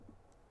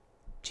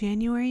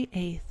January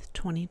 8th,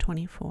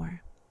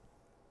 2024.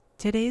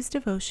 Today's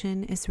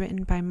devotion is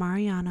written by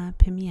Mariana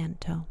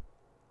Pimiento.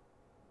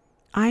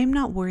 I am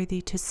not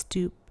worthy to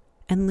stoop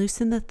and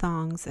loosen the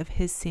thongs of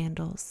his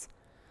sandals.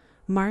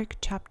 Mark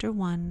chapter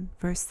 1,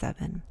 verse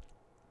 7.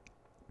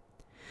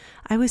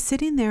 I was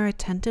sitting there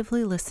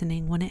attentively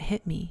listening when it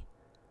hit me.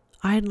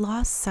 I had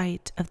lost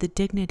sight of the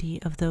dignity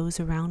of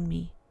those around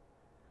me.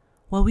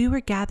 While we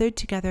were gathered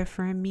together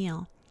for a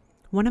meal,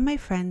 one of my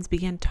friends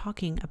began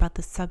talking about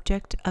the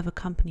subject of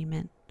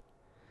accompaniment.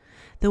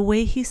 The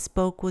way he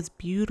spoke was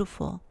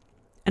beautiful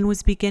and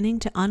was beginning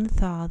to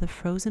unthaw the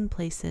frozen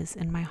places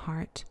in my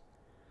heart.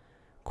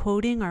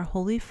 Quoting our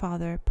Holy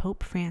Father,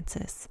 Pope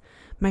Francis,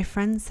 my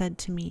friend said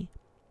to me,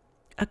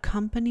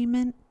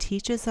 "Accompaniment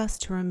teaches us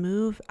to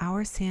remove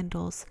our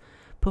sandals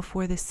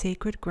before the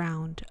sacred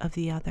ground of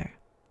the other."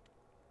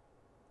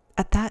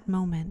 At that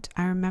moment,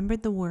 I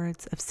remembered the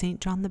words of St.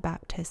 John the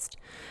Baptist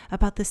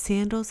about the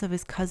sandals of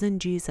his cousin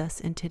Jesus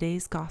in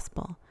today's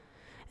gospel,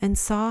 and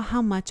saw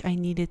how much I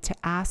needed to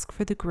ask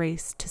for the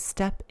grace to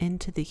step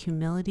into the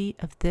humility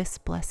of this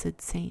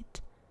blessed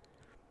saint.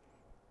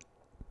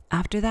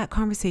 After that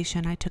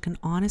conversation, I took an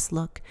honest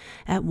look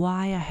at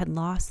why I had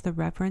lost the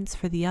reverence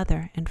for the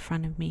other in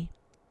front of me.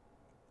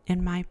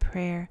 In my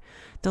prayer,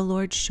 the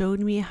Lord showed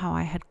me how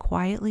I had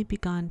quietly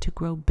begun to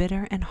grow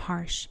bitter and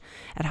harsh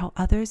at how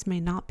others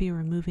may not be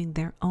removing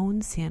their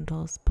own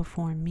sandals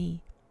before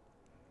me.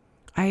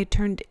 I had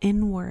turned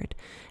inward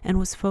and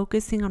was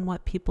focusing on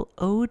what people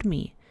owed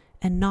me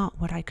and not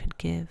what I could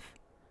give.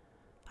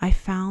 I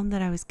found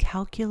that I was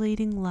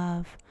calculating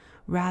love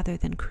rather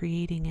than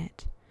creating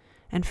it,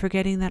 and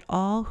forgetting that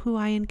all who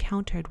I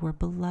encountered were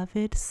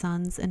beloved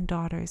sons and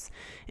daughters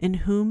in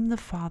whom the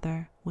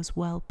Father was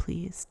well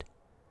pleased.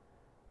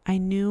 I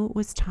knew it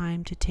was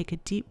time to take a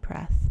deep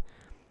breath,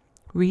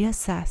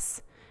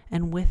 reassess,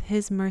 and with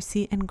His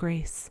mercy and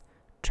grace,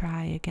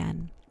 try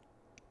again.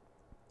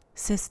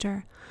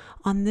 Sister,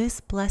 on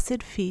this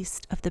blessed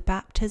feast of the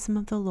baptism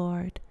of the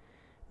Lord,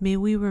 may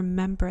we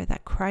remember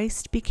that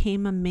Christ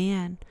became a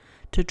man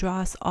to draw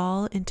us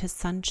all into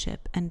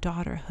sonship and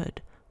daughterhood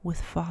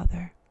with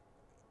Father.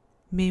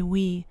 May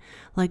we,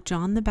 like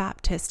John the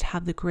Baptist,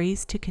 have the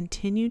grace to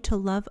continue to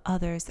love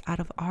others out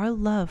of our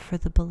love for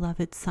the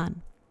beloved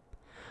Son,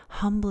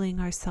 humbling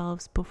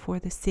ourselves before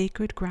the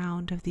sacred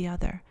ground of the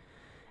other,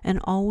 and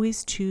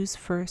always choose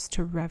first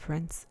to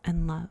reverence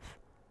and love.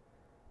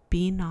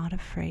 Be not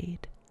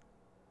afraid.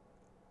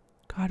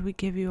 God, we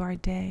give you our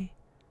day.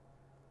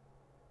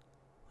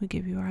 We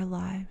give you our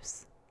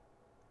lives.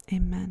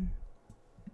 Amen.